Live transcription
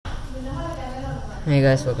Hey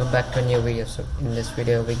guys, welcome back to a new video. So in this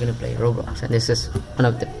video we're gonna play Roblox, and this is one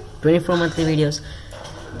of the 24 monthly videos.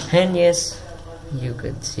 And yes, you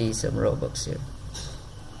could see some Robux here.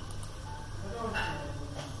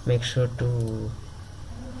 Make sure to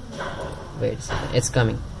wait a second. It's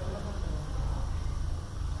coming.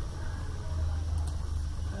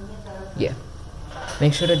 Yeah,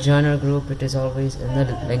 make sure to join our group. It is always in the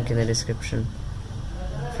link in the description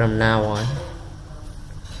from now on.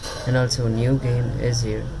 And also, new game is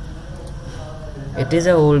here. It is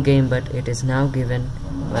an old game, but it is now given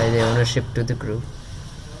by the ownership to the group.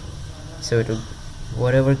 So it will,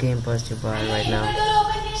 whatever game pass you buy right now,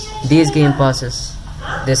 these game passes,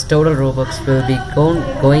 this total Robux will be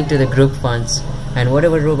going to the group funds, and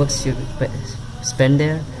whatever Robux you spend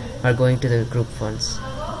there are going to the group funds.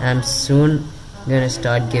 And I'm soon gonna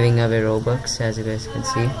start giving away Robux, as you guys can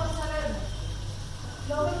see.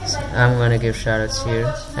 I'm gonna give shoutouts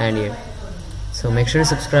here and here. So make sure to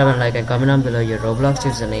subscribe and like and comment down below your Roblox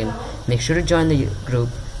username. Make sure to join the group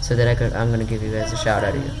so that I'm gonna give you guys a shout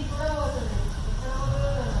out here.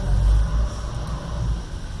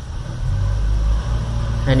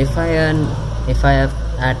 And if I have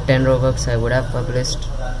had 10 Robux, I would have published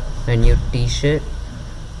a new t-shirt.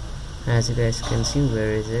 As you guys can see,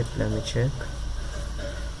 where is it? Let me check.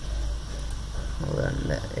 Hold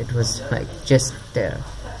on, it was like just there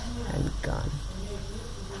and gone.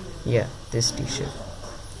 Yeah, this t-shirt.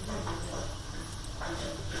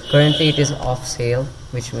 Currently it is off sale,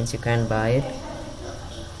 which means you can't buy it.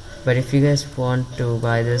 But if you guys want to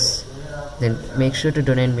buy this, then make sure to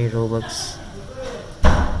donate me Robux.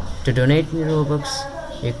 To donate me Robux,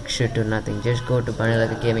 you should do nothing. Just go to Vanilla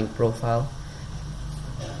Gaming profile,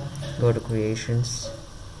 go to creations,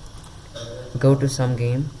 go to some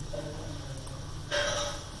game.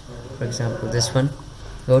 For example, this one.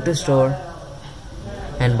 Go to store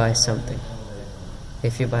and buy something.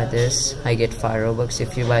 If you buy this, I get 5 Robux.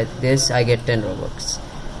 If you buy this, I get 10 Robux,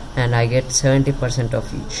 and I get 70%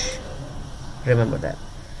 of each. Remember that.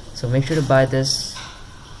 So make sure to buy this.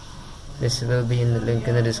 This will be in the link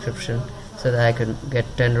in the description, so that I can get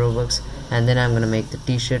 10 Robux, and then I'm gonna make the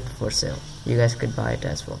t-shirt for sale. You guys could buy it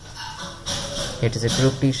as well. It is a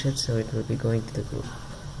group t-shirt, so it will be going to the group.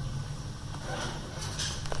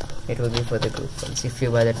 It will be for the group funds. If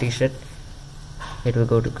you buy the t-shirt, it will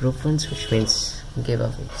go to group funds, which means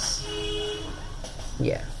giveaways.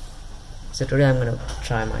 Yeah. So today I'm gonna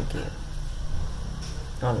try my game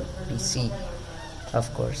on PC.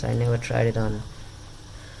 Of course, I never tried it on,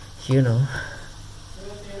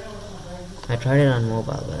 I tried it on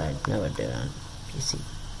mobile, but I never did on PC.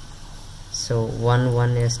 So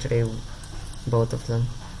 1-1 yesterday, both of them,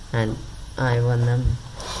 and I won them.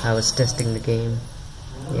 I was testing the game.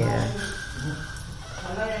 Yeah.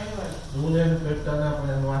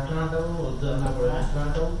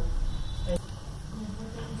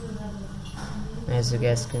 As you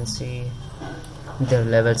guys can see, the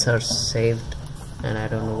levels are saved, and I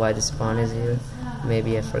don't know why the spawn is here.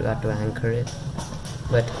 Maybe I forgot to anchor it.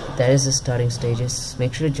 But that is the starting stages.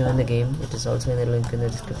 Make sure to join the game. It is also in the link in the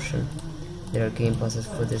description. There are game passes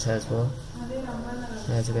for this as well,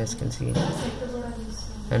 as you guys can see.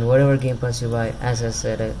 And whatever game pass you buy, as I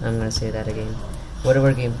said, I'm gonna say that again,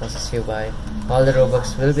 whatever game passes you buy, all the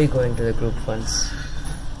Robux will be going to the group funds,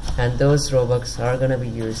 and those Robux are gonna be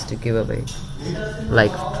used to give away,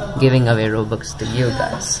 like giving away Robux to you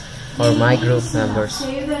guys or my group members,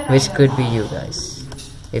 which could be you guys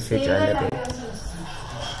if you join the group.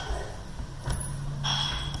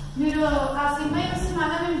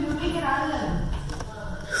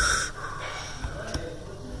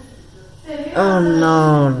 Oh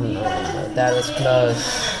no, that was close.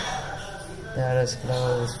 That was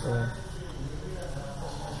close, bro.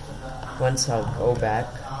 Once I'll go back.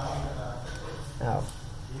 Oh,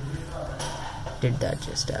 did that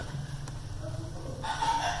just happen?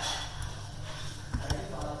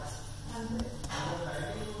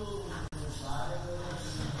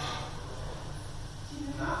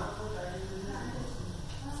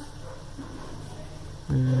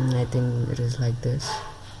 I think it is like this.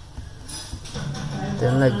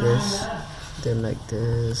 Then like this, then like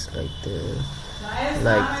this, like this,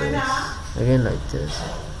 like this, again like this,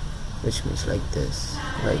 which means like this,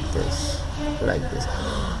 like this, like this.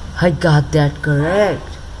 I got that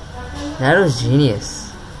correct. That was genius.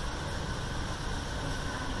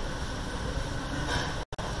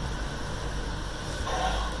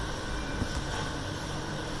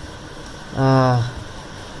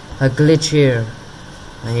 A glitch here.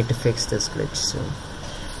 I need to fix this glitch soon.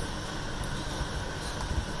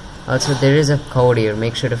 Also, there is a code here.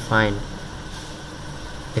 Make sure to find.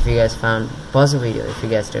 If you guys found, pause the video if you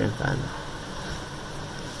guys didn't find it.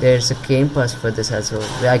 there's a game pass for this as well.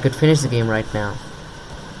 I could finish the game right now.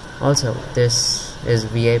 Also, this is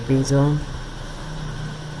VIP zone.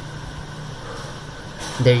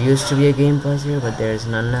 There used to be a game pass here, but there is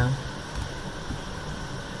none now.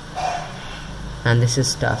 And this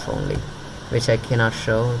is staff only, which I cannot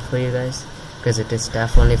show for you guys because it is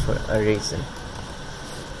staff only for a reason.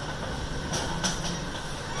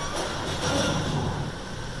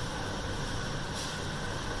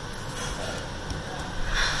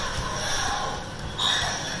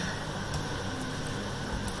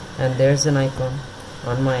 And there's an icon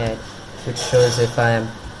on my head which shows if I am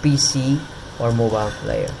PC or mobile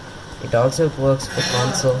player. It also works for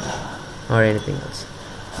console or anything else.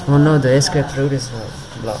 Oh no, the escape route is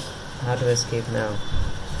blocked. How to escape now?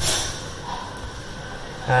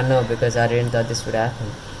 No, because I didn't thought this would happen.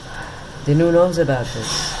 Then who knows about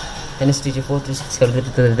this?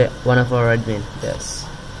 NSTG436, one of our admin does.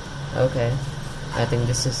 Okay, I think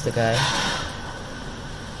this is the guy.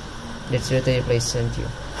 Let's see what the place sent you.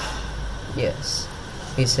 Yes,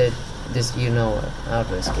 he said this, you know how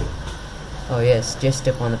to escape. Oh yes, just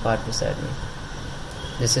step on the part beside me.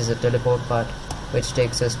 This is a teleport part which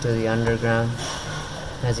takes us to the underground.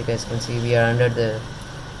 As you guys can see, we are under the,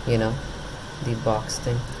 you know, the box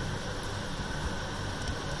thing.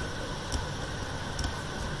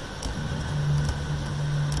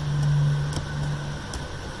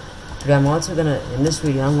 Today I'm also gonna, in this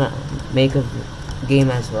video, I'm gonna make a game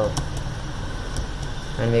as well.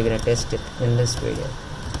 And we're gonna test it in this video.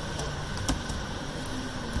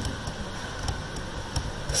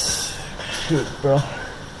 Shit, bro.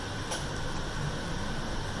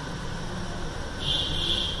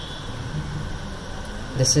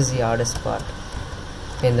 This is the hardest part.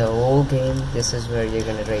 In the whole game, this is where you're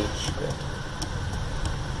gonna rage quit.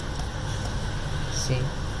 See?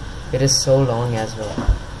 It is so long as well.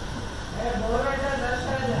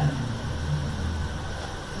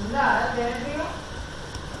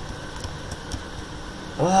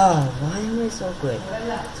 Wow, why am I so quick?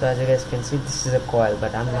 So as you guys can see, this is a coil,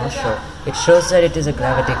 but I'm not sure. It shows that it is a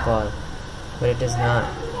gravity coil, but it is not.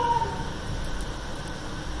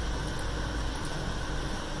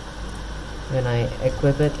 When I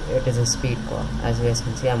equip it, it is a speed coil. As you guys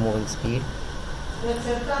can see, I'm moving speed.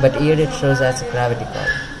 But here it shows as a gravity coil.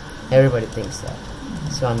 Everybody thinks that.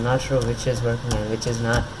 So I'm not sure which is working and which is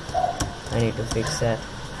not. I need to fix that.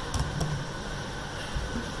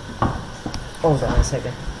 Hold on a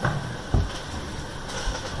second.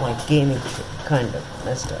 My gaming shit kind of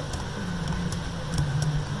messed up.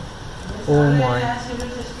 Oh my.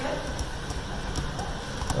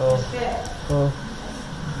 Oh.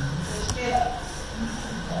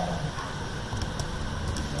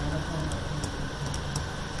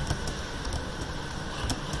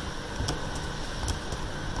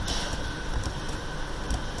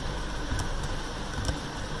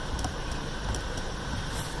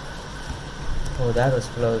 Oh, that was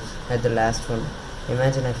close at the last one.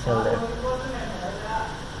 Imagine I fell there.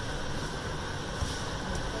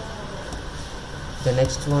 The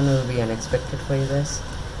next one will be unexpected for you guys.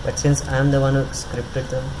 But since I'm the one who scripted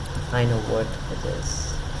them, I know what it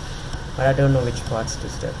is. But I don't know which parts to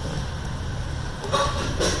step on.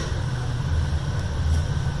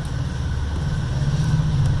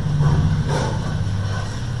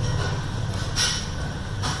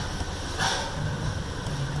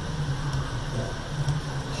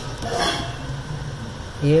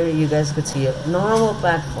 Here you guys could see a normal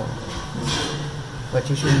platform, but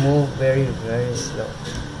you should move very, very slow,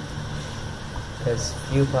 because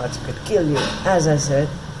few parts could kill you. As I said,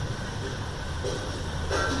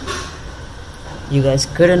 you guys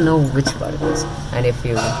couldn't know which part it is, and if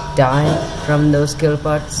you die from those kill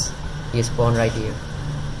parts, you spawn right here.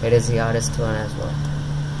 It is the hardest one as well.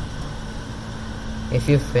 If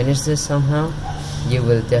you finish this somehow, you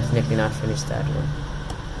will definitely not finish that one,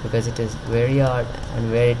 because it is very hard and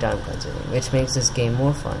very time consuming, which makes this game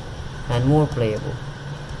more fun and more playable.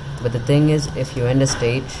 But the thing is, if you end a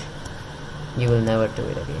stage, you will never do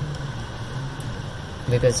it again,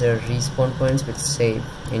 because there are respawn points which save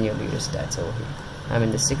in your leader stats over here. I'm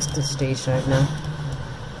in the 6th stage right now,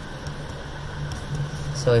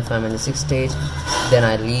 so if I'm in the 6th stage, then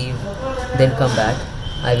I leave, then come back,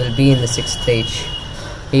 I will be in the 6th stage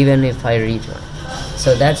even if I rejoin.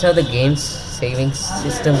 So that's how the game's saving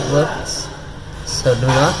system works. So do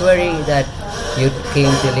not worry that you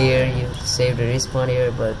came till here, you saved a respawn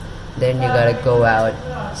here, but then you gotta go out,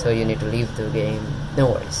 so you need to leave the game.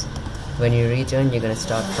 No worries. When you rejoin, you're gonna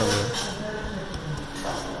start from here.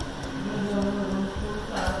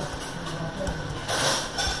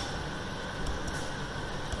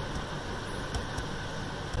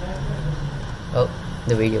 Oh,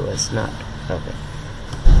 the video was not okay.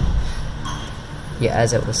 Yeah,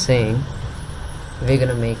 as I was saying, we're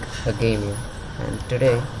gonna make a game here, and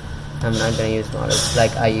today I'm not gonna use models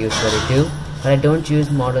like I usually do, but I don't use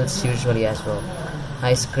models usually as well.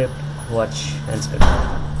 I script, watch, and script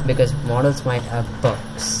because models might have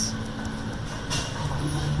bugs.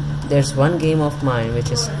 There's one game of mine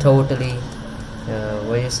which is totally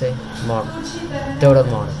what do you say, model, total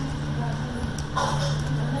model.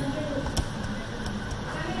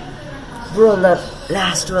 Bro, the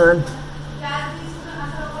last one.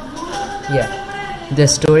 Yeah, the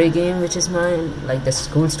story game which is mine, like the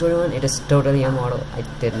school story one, it is totally a model. I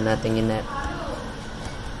did nothing in that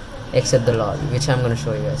except the lobby, which I'm gonna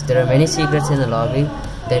show you guys. There are many secrets in the lobby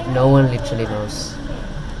that no one literally knows.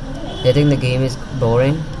 They think the game is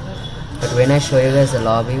boring, but when I show you guys the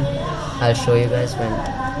lobby, I'll show you guys when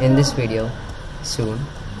in this video soon.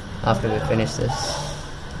 After we finish this,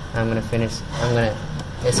 I'm gonna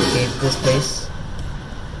escape this place.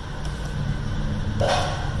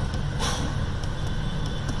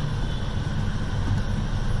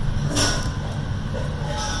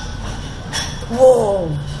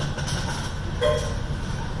 Whoa!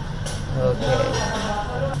 Okay.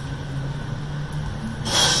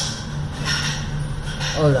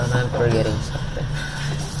 Hold on, I'm forgetting something.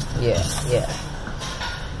 Yeah.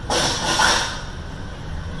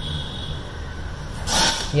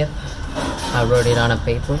 Yep. I wrote it on a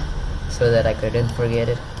paper so that I couldn't forget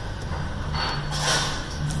it.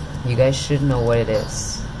 You guys should know what it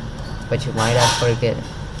is, but you might have forgotten.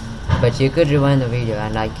 But you could rewind the video,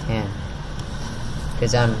 and I can,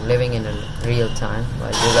 because I'm living in a real time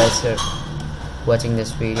while you guys are watching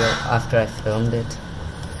this video after I filmed it.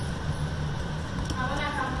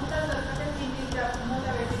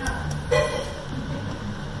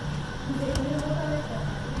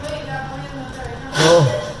 Oh,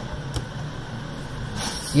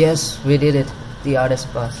 yes, we did it. The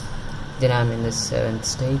hardest part. Then I'm in the 7th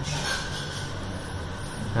stage.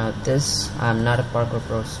 Now this, I'm not a parkour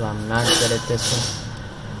pro, so I'm not good at this one.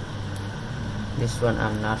 This one,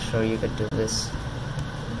 I'm not sure you could do this.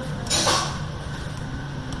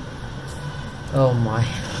 Oh my.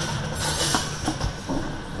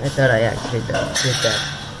 I thought I actually did that.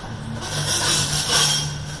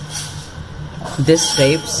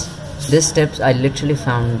 This steps, I literally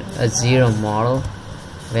found a zero model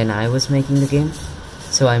when I was making the game.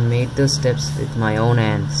 So I made those steps with my own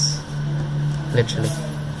hands. Literally.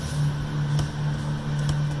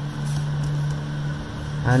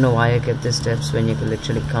 I don't know why I kept the steps when you could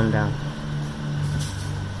literally come down.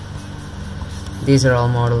 These are all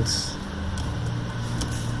models.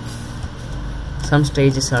 Some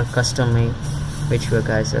stages are custom made, which you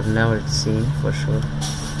guys have never seen for sure.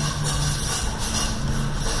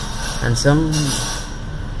 And some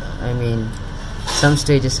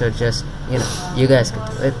stages are just, you guys could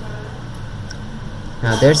do it.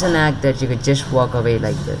 Now there's an act that you could just walk away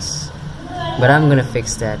like this, but I'm gonna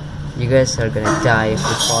fix that. You guys are gonna die if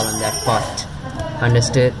you fall on that pot.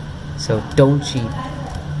 Understood? So don't cheat.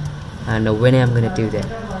 And when I'm gonna do that,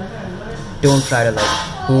 don't try to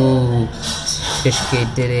like, ooh, this kid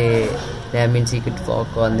did it, that means he could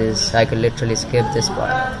walk on this. I could literally skip this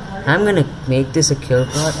part. I'm gonna make this a kill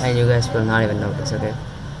part and you guys will not even notice, okay?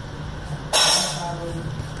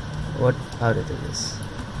 How to do this?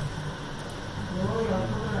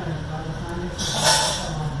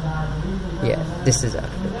 Yeah, this is how to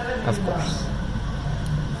do it, of course.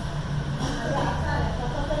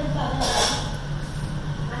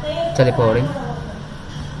 Teleporting.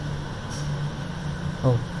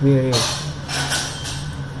 Oh, where is it?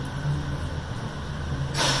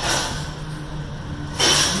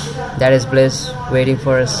 That is Bliss waiting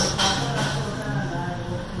for us.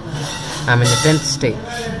 I'm in the 10th stage.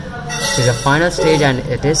 This is a final stage and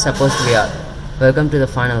it is supposed to be out. Welcome to the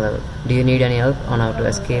final level. Do you need any help on how to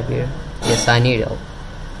escape here? Yes, I need help.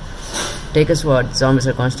 Take a sword. Zombies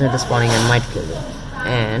are constantly spawning and might kill you.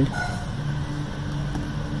 And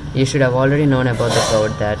you should have already known about the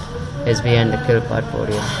code that is behind the kill part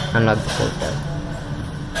podium. Unlock the code tab.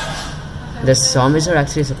 The zombies are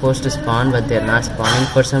actually supposed to spawn, but they're not spawning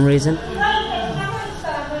for some reason.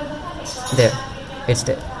 There, it's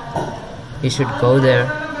there. You should go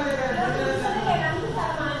there.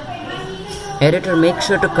 Editor, make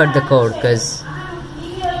sure to cut the code, because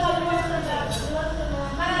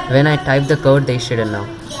when I type the code, they shouldn't know.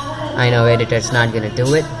 I know editor's not gonna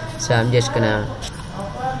do it, so I'm just gonna.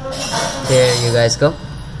 There you guys go,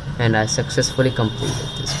 and I successfully completed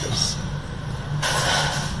this place.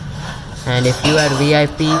 And if you had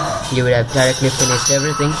VIP, you would have directly finished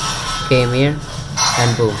everything, came here,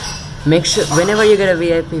 and boom, Make sure whenever you get a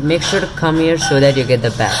VIP, make sure to come here so that you get the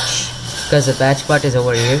badge, because the badge part is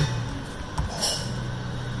over here.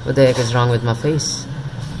 What the heck is wrong with my face?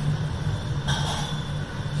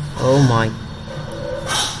 Oh my.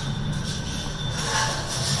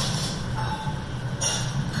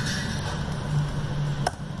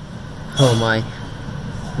 Oh my.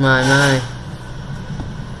 My.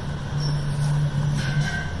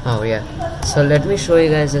 Oh yeah. So let me show you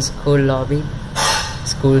guys the school lobby.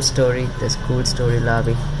 The school story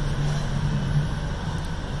lobby.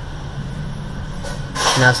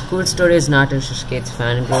 Now school story is not in Shishkate's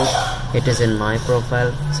fan group. It is in my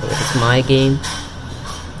profile. So it is my game.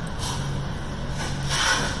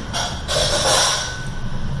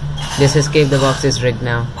 This escape the box is rigged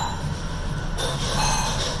now.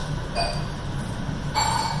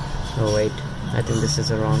 Oh wait, I think this is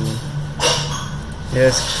the wrong one.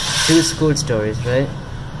 There's 2 school stories, right?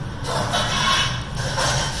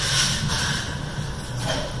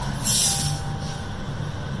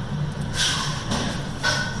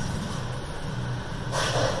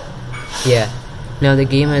 Yeah. Now the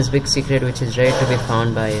game has big secret which is ready to be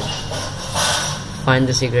found by you. Find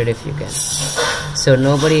the secret if you can. So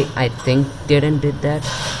nobody, I think, did that,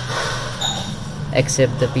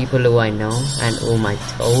 except the people who I know and whom I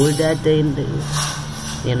told that they,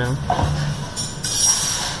 you know.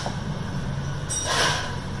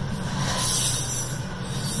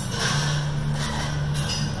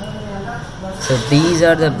 So these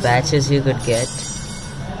are the batches you could get.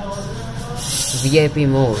 VIP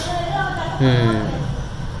mode.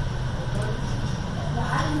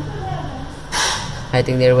 I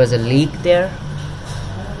think there was a leak there.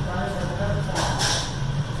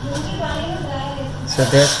 So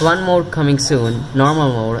there's one mode coming soon, normal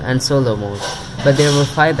mode and solo mode. But there were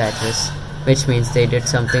 5 batches, which means they did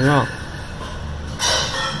something wrong.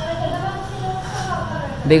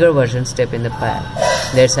 Bigger versions step in the pack.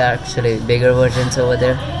 There's actually bigger versions over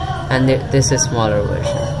there, and this is smaller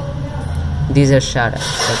version. These are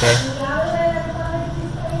shoutouts, okay?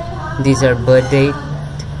 These are birthday.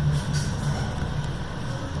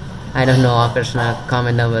 I don't know, Akarshna,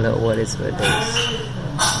 comment down below what is birthdays.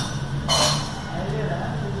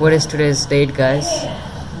 What is today's date, guys?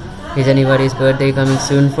 Is anybody's birthday coming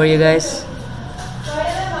soon for you guys?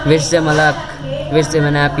 Wish them a luck. Wish them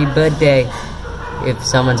an happy birthday if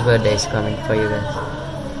someone's birthday is coming for you guys.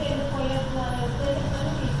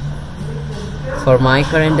 For my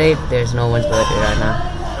current date, there's no one's birthday right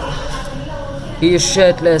now. He is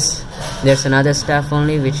shirtless. There's another staff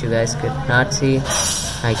only which you guys could not see.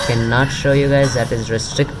 I cannot show you guys, that is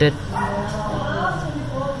restricted.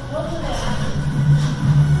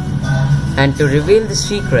 And to reveal the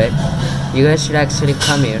secret, you guys should actually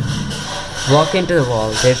come here, walk into the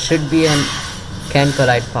wall. There should be an can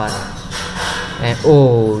collide part, and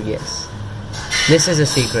oh yes, this is a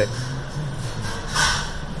secret.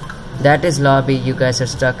 That is lobby you guys are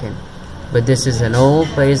stuck in, but this is an old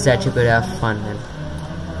place that you could have fun in.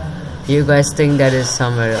 You guys think that is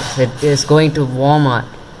somewhere else. It is going to Walmart,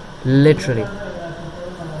 literally.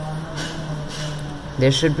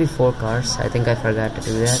 There should be 4 cars. I think I forgot to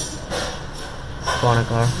do that. Spawn a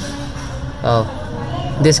car.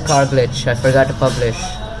 Oh, this car glitch, I forgot to publish.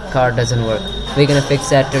 Car doesn't work. We're gonna fix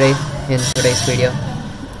that today in today's video.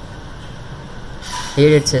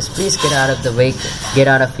 Here it says, please get out of the vehicle, get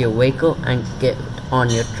out of your vehicle and get on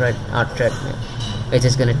your treadmill. Which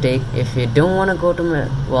is gonna take, if you don't wanna go to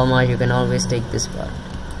Walmart, you can always take this part,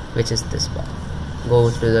 which is this part. Go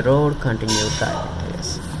through the road, continue driving, I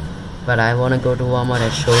guess. But I wanna go to Walmart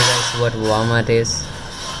and show you guys what Walmart is.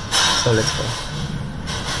 So let's go.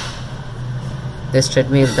 This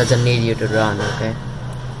treadmill doesn't need you to run, okay?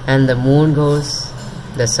 And the moon goes,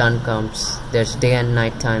 the sun comes. There's day and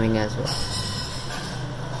night timing as well.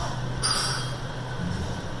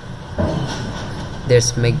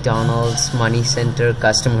 There's McDonald's, money center,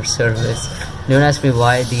 customer service. Don't ask me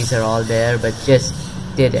why these are all there, but just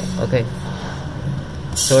did it, okay?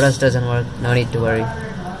 Sodas doesn't work, no need to worry.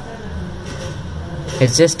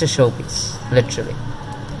 It's just a showpiece, literally.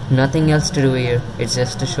 Nothing else to do here, it's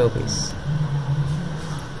just a showpiece.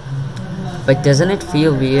 But doesn't it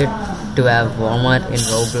feel weird to have Walmart in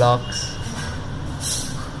Roblox?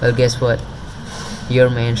 Well, guess what? Your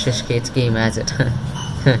main Shishkate's game has it.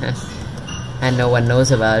 And no one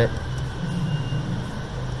knows about it.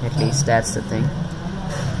 At least that's the thing.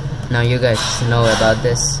 Now you guys know about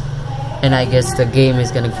this. And I guess the game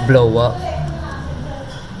is gonna blow up.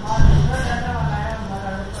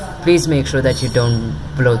 Please make sure that you don't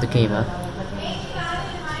blow the game up.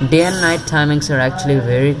 Day and night timings are actually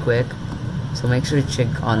very quick. So make sure to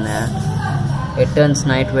check on that. It turns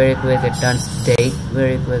night very quick, it turns day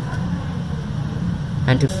very quick.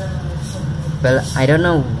 and to, well, I don't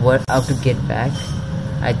know how to get back.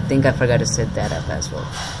 I think I forgot to set that up as well.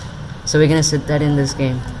 So we're gonna set that in this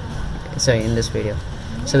game, sorry, in this video.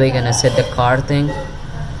 So we're gonna set the car thing,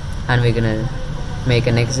 and we're gonna make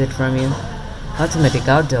an exit from you. Automatic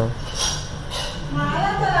outdoor.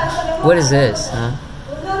 What is this, huh?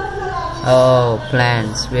 Oh,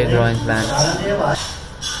 plants. We're growing plants.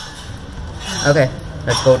 Okay,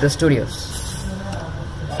 let's go to studios.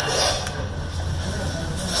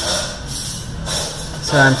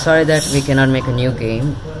 So I'm sorry that we cannot make a new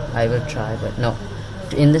game. I will try, but no.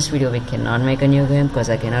 In this video we cannot make a new game because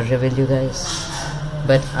I cannot reveal you guys.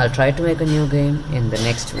 But I'll try to make a new game in the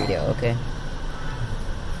next video, okay?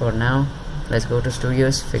 For now, let's go to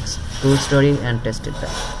studios, fix tool story and test it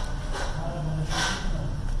back.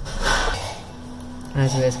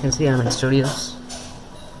 As you guys can see, I'm in studios.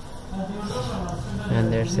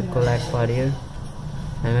 And there's a collect pod here.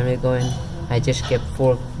 And when we go in, I just kept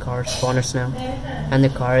 4 car spawners now. And the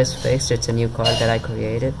car is fixed, it's a new car that I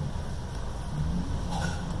created.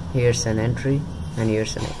 Here's an entry and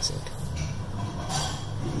here's an exit.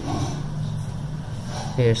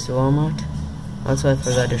 Here's the Walmart. Also, I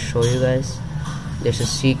forgot to show you guys, there's a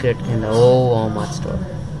secret in the old Walmart store.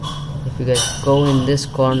 If you guys go in this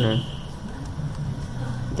corner,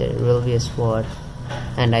 there will be a sword,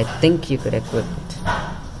 and I think you could equip it.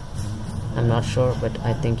 I'm not sure, but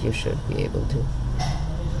I think you should be able to.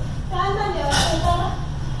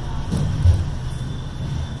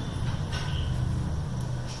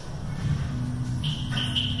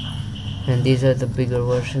 And these are the bigger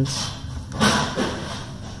versions,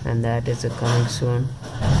 and that is coming soon.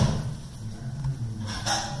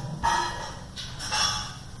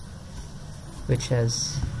 Which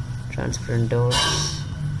has transparent doors,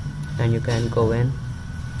 and you can go in,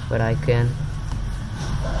 but I can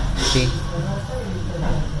see.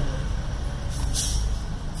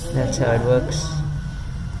 That's how it works.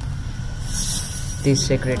 These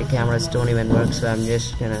security cameras don't even work, so I'm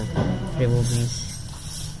just gonna remove these.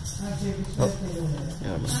 Oh,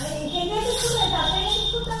 never mind.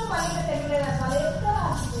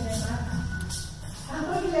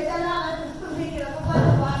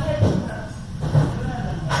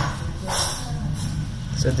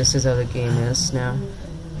 So this is how the game is now.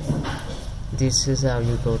 This is how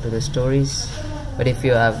you go to the stories. But if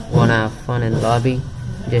you wanna have fun in lobby,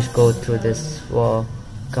 just go through this wall,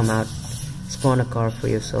 come out, spawn a car for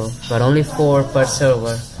yourself. But only 4 per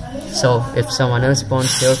server. So if someone else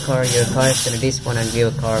spawns your car is gonna despawn and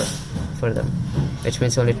give a car for them. Which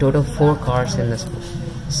means only total 4 cars in this.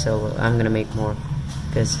 So I'm gonna make more,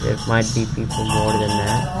 because there might be people more than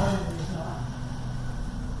that.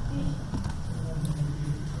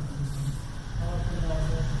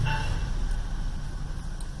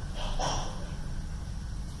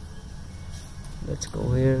 Let's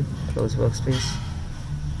go here, close workspace,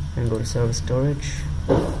 and go to server storage.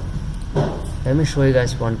 Let me show you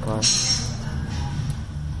guys one car.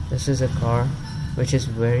 This is a car which is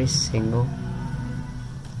very single,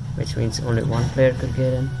 which means only 1 player could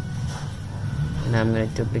get in. And I'm gonna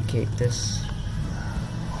duplicate this.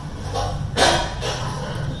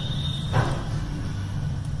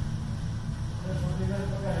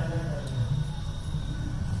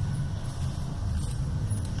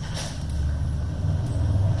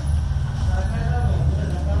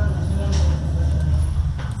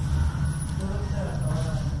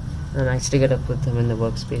 I'm actually gonna put them in the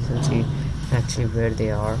workspace and see actually where they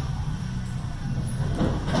are.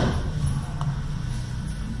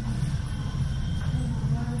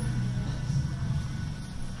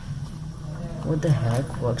 What the heck?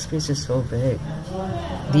 Workspace is so big.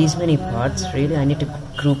 These many parts, really? I need to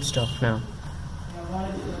group stuff now.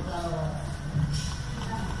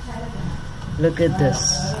 Look at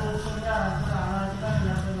this.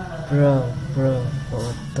 Bro,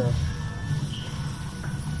 what the...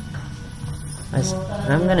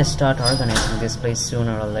 I'm gonna start organizing this place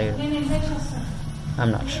sooner or later.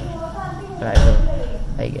 I'm not sure, but I will,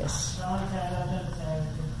 I guess.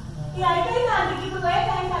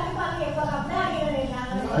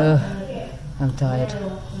 I'm tired.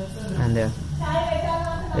 And there.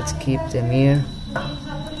 Let's keep them here.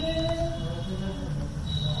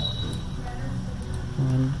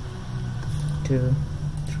 1, 2,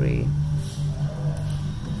 3.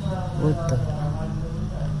 What the?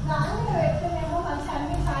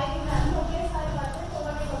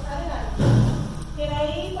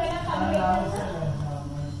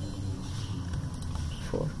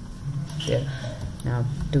 There. Now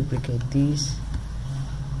duplicate these,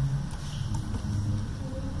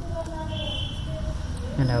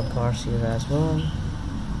 and our cars here as well.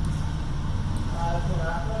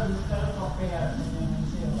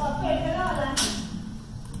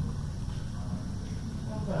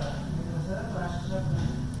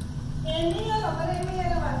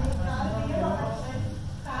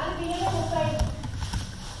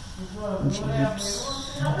 Jeeps.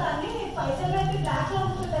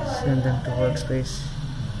 Send them to workspace.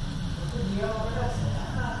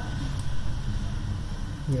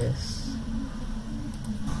 Yes.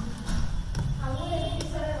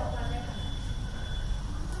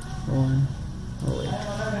 One. Oh wait.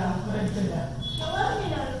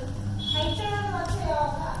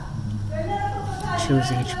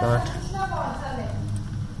 Choose each part.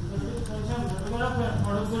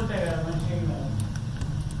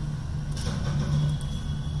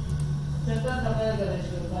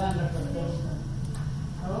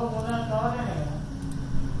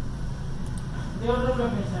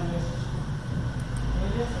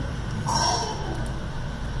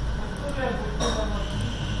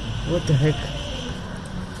 What the heck?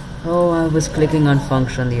 Oh, I was clicking on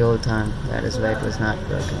function the whole time. That is why it was not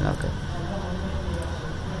working. Okay.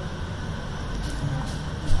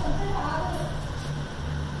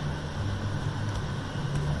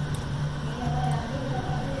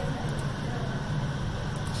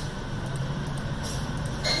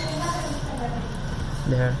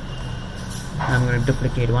 There. I'm going to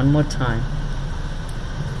duplicate one more time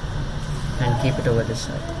and keep it over this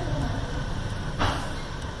side.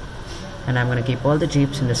 And I'm going to keep all the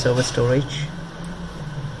Jeeps in the server storage,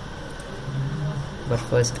 but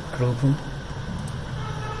first group them.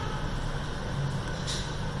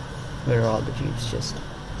 Where are all the Jeeps? Just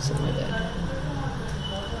somewhere there.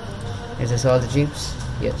 Is this all the Jeeps?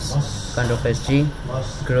 Yes. Ctrl+G,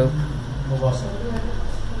 group.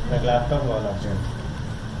 Like laptop or laptop?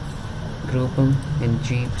 Group them in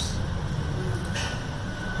Jeeps,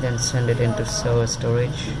 then send it into server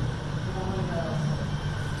storage.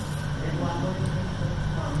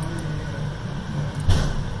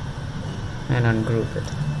 And ungroup it.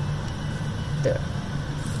 There.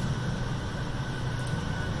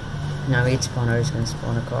 Now each spawner is going to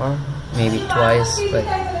spawn a car, maybe twice, but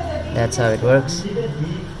that's how it works.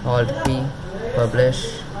 Alt P,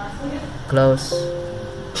 publish, close,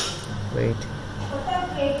 wait,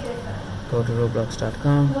 go to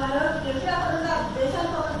roblox.com,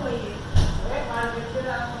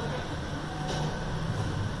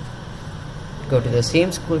 go to the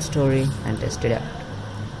same school story and test it out.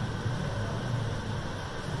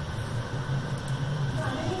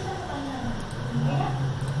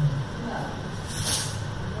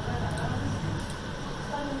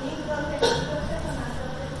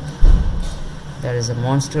 There is a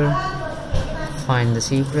monster. Find the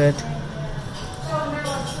secret.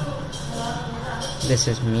 This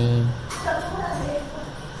is me.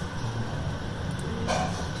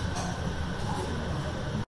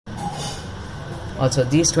 Also,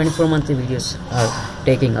 these 24 monthly videos are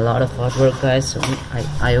taking a lot of hard work, guys, so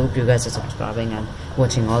I hope you guys are subscribing and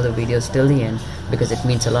watching all the videos till the end, because it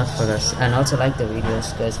means a lot for us. And also like the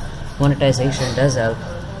videos, because monetization does help.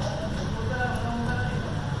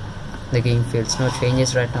 The game feels no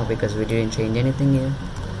changes right now because we didn't change anything here,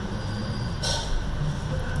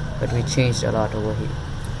 but we changed a lot over here.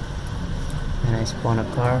 And I spawn a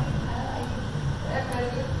car.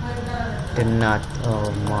 Did not.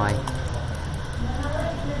 Oh my.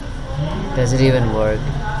 Does it even work?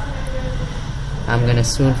 I'm gonna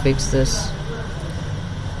soon fix this.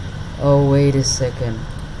 Oh, wait a second.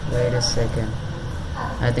 Wait a second.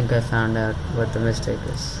 I think I found out what the mistake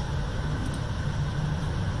is.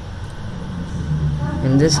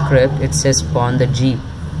 In this script, it says spawn the Jeep,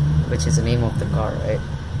 which is the name of the car, right?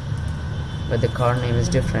 But the car name is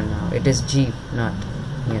different now. It is Jeep, not,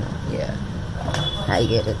 yeah. I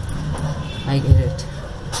get it. I get it.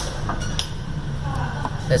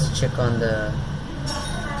 Let's check on the,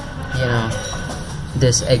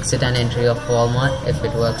 this exit and entry of Walmart, if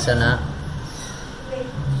it works or not.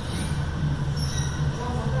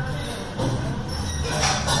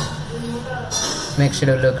 Make sure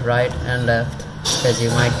to look right and left, because you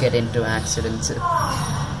might get into accidents.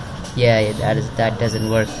 Yeah, that doesn't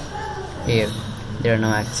work here. There are no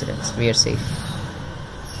accidents. We are safe.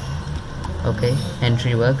 Okay,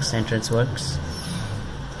 entry works, entrance works.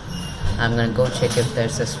 I'm gonna go check if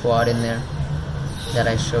there's a squad in there that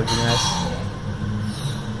I showed you guys.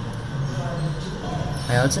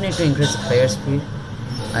 I also need to increase the player speed.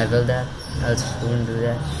 I will that. I'll soon do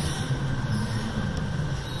that.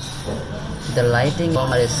 The lighting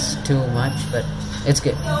is too much, but it's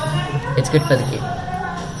good. It's good for the game.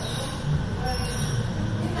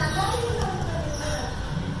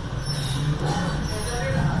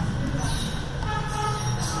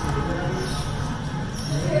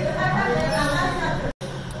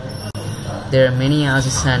 There are many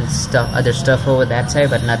houses and other stuff over that side,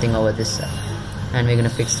 but nothing over this side. And we're gonna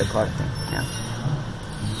fix the car thing now.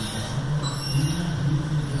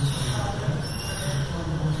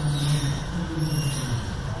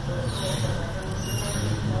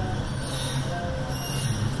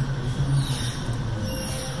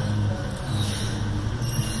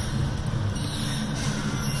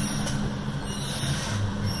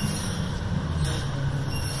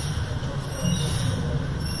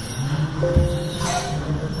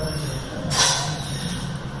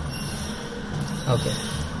 Okay,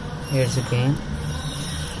 here's the game.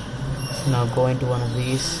 So now go into one of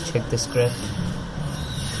these, check the script.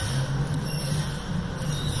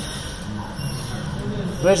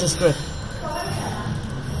 Where's the script?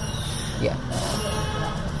 Yeah,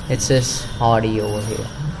 it says audio over here.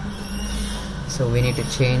 So we need to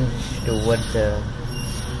change to what the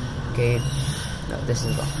gate. No, this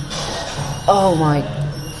is wrong. Oh my.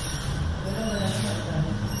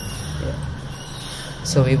 Yeah.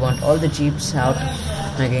 So we want all the jeeps out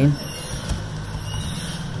again.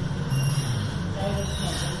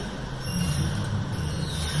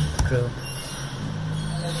 Group.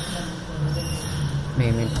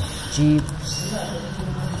 Name it jeeps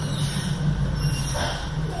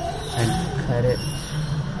and cut it.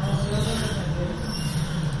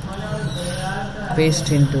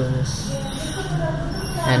 Paste into this.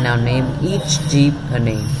 And now name each jeep a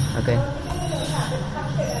name. Okay.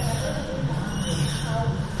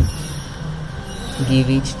 Give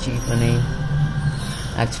each jeep a name.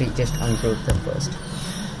 Actually, just ungroup them first.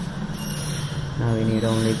 Now we need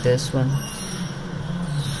only this one.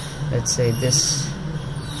 Let's say this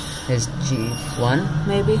is Jeep 1,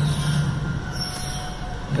 maybe.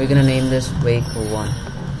 We're gonna name this Vehicle 1.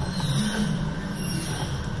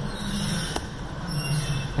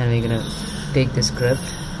 And we're gonna take the script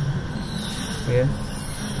here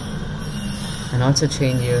and also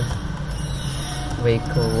change your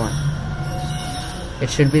Vehicle 1. It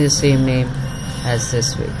should be the same name as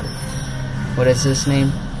this vehicle. What is this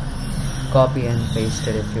name? Copy and paste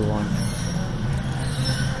it if you want.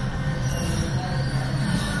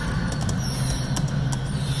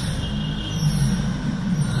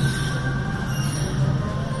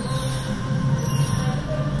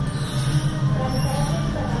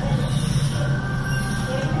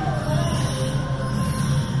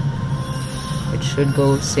 It should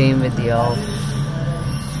go same with the all.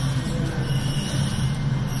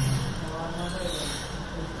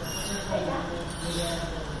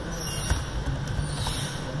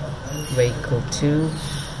 Vehicle 2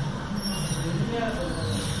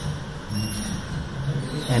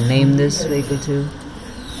 and name this Vehicle 2.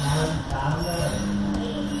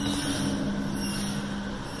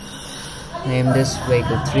 Name this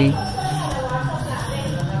Vehicle 3.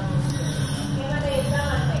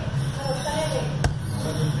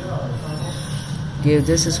 Give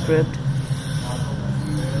this a script.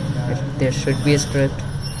 There should be a script.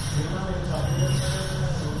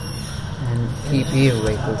 And keep here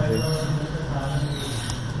Vehicle 3.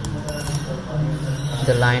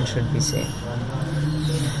 The line should be same.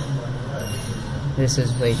 This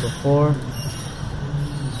is Vehicle 4.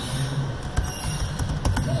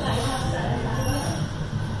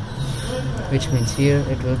 Which means here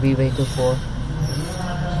it will be Vehicle 4.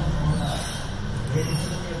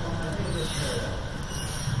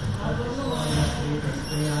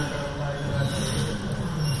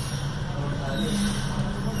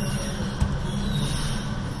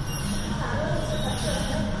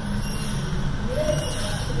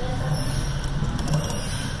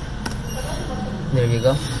 There you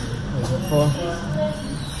go. Vehicle 4.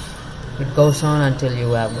 It goes on until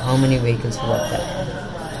you have how many vehicles you want that.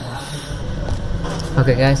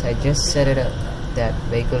 Okay guys, I just set it up that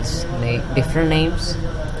vehicles different names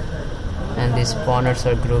and these spawners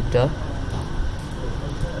are grouped up,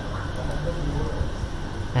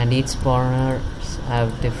 and each spawner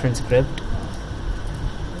have different script,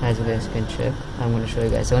 as you guys can check. I'm going to show you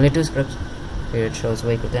guys only two scripts. Here it shows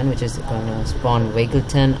Vehicle 10, which is going to spawn Vehicle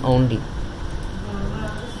 10 only,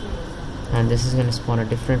 and this is going to spawn a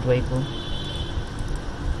different vehicle.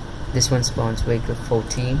 This one spawns Vehicle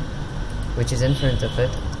 14, which is in front of it.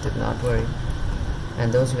 Do not worry.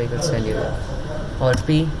 And those vehicles send you Alt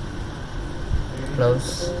P,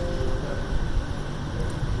 close,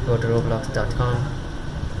 go to roblox.com.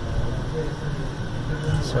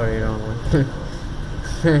 Sorry, wrong one.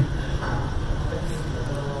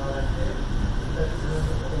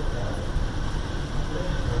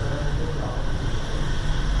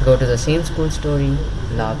 Go to the same school story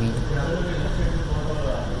lobby.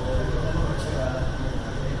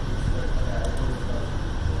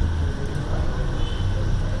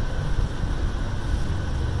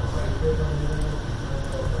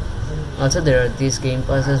 Also, there are these game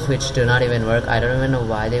passes which do not even work. I don't even know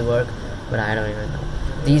why they work, but I don't even know.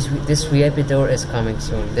 This VIP door is coming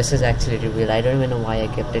soon. This is actually revealed. I don't even know why I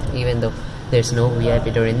kept it, even though there's no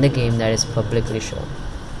VIP door in the game that is publicly shown.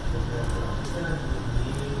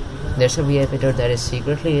 There's a VIP door that is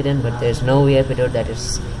secretly hidden, but there's no VIP door that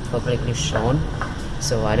is publicly shown.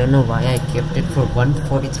 So I don't know why I kept it for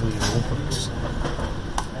 143 Robux.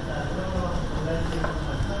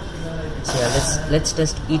 See, I let's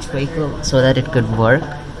test each vehicle so that it could work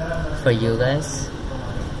for you guys,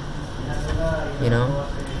 you know.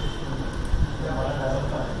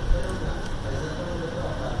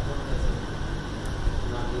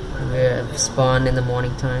 We're spawned in the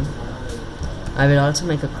morning time. I will also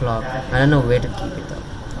make a clock. I don't know where to keep it though.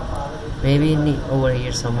 Maybe over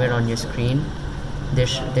here somewhere on your screen there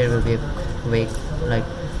will be a wake, like,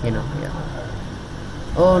 you know. Yeah.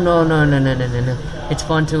 Oh no, it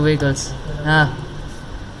spawned 2 vehicles. As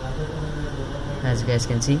you guys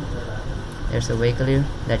can see, there's a vehicle here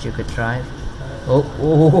that you could drive.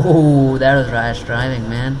 Oh, that was rash driving,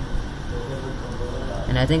 man.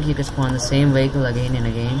 And I think you could spawn the same vehicle again and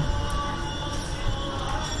again.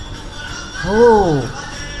 Oh,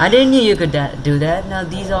 I didn't know you could do that. Now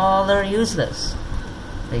these all are useless,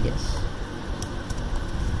 I guess.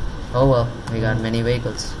 Oh well, we got many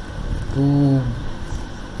vehicles. Boom.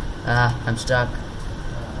 I'm stuck.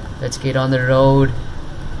 Let's get on the road.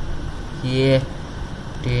 Yeah.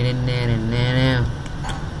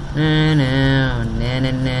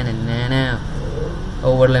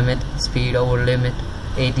 Over limit, speed over limit,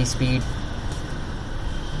 80 speed.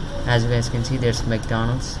 As you guys can see, there's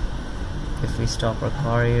McDonald's. If we stop our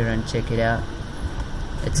car here and check it out,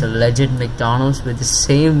 it's a legit McDonald's with the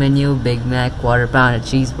same menu: Big Mac, quarter pounder,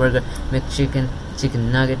 cheeseburger, McChicken,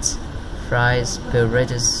 chicken nuggets, fries,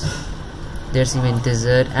 beverages. There's even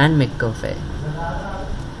dessert and McCafe.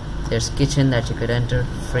 There's kitchen that you could enter,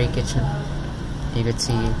 free kitchen. You could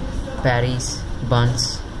see patties,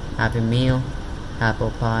 buns, Happy Meal,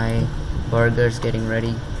 apple pie, burgers getting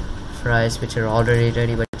ready, fries which are already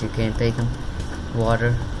ready but you can't take them,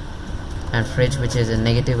 water, and fridge which is a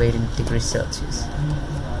negative 18 degrees Celsius.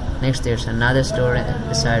 Next there's another store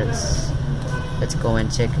beside us. Let's go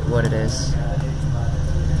and check what it is.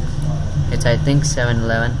 It's, I think,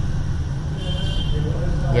 7-Eleven.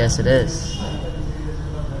 Yes, it is.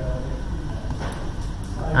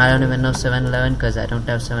 I don't even know 7-Eleven because I don't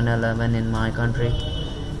have 7-Eleven in my country.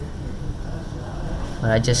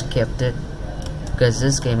 But I just kept it because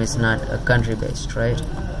this game is not a country based, right?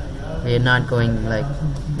 We're not going like,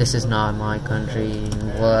 this is not my country.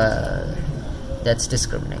 Well, that's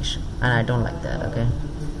discrimination and I don't like that, okay?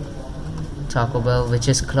 Taco Bell, which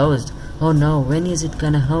is closed. Oh no, when is it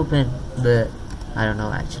gonna open? But I don't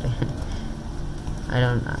know actually. I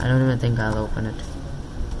don't even think I'll open it.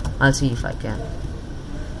 I'll see if I can.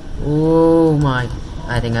 Oh my,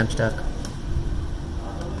 I think I'm stuck.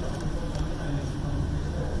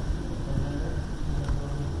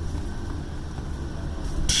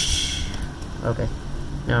 Okay,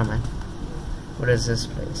 never mind. What is this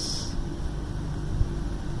place?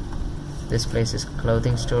 This place is a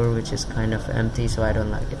clothing store which is kind of empty, so I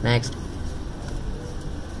don't like it. Next.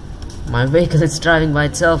 My vehicle is driving by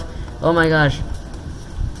itself. Oh my gosh.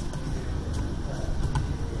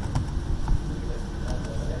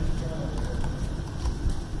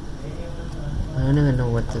 I don't even know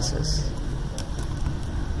what this is.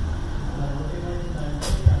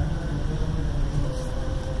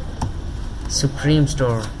 Supreme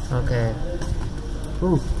store. Okay.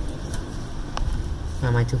 Ooh.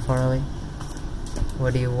 Am I too far away?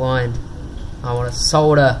 What do you want? I want a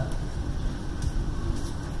soda.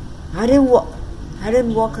 I didn't walk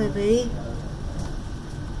away.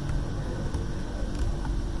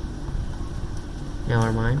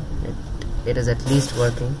 Never mind. It is at least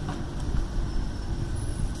working.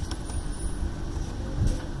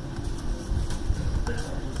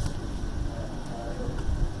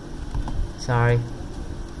 Sorry.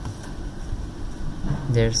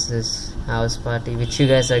 There's this house party which you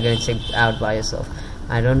guys are gonna check out by yourself.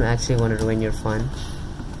 I don't actually want to ruin your fun.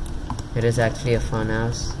 It is actually a fun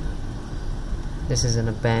house. This is an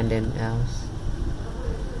abandoned house.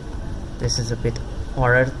 This is a bit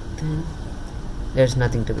horror thing. There's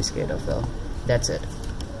nothing to be scared of though. That's it.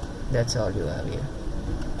 That's all you have here.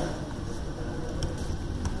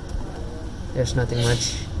 There's nothing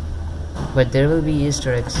much, but there will be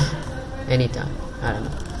Easter eggs anytime. I don't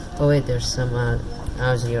know. Oh wait, there's some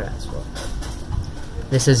house here as well.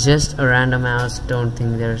 This is just a random house. Don't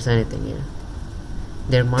think there's anything here.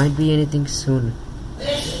 There might be anything soon.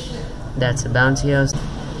 That's a bouncy house.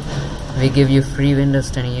 We give you free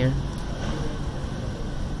windows 10 a year.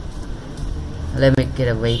 Let me get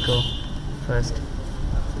a vehicle first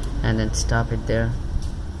and then stop it there.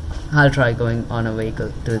 I'll try going on a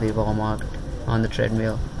vehicle to the Walmart on the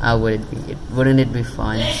treadmill. How would it be? Wouldn't it be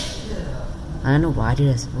fun? I don't know why did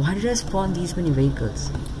I spawn these many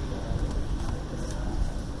vehicles?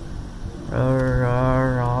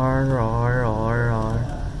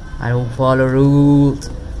 I don't follow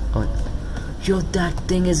rules. Oh, yo, that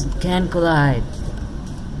thing can collide.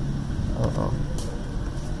 Oh, oh.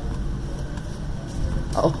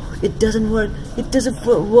 Oh, it doesn't work. It doesn't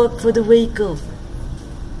work for the vehicle.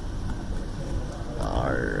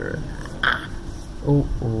 Oh,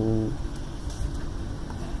 oh.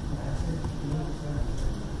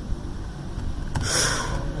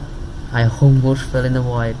 I almost fell in the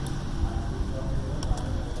void.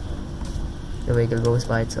 The vehicle goes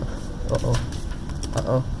by itself. Uh-oh.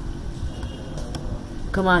 Uh-oh.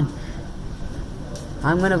 Come on.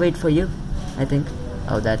 I'm gonna wait for you, I think.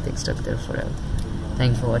 Oh, that thing stuck there forever.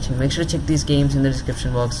 Thanks for watching. Make sure to check these games in the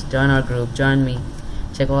description box. Join our group. Join me.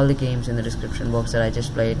 Check all the games in the description box that I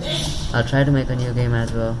just played. I'll try to make a new game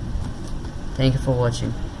as well. Thank you for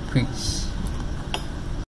watching. Peace.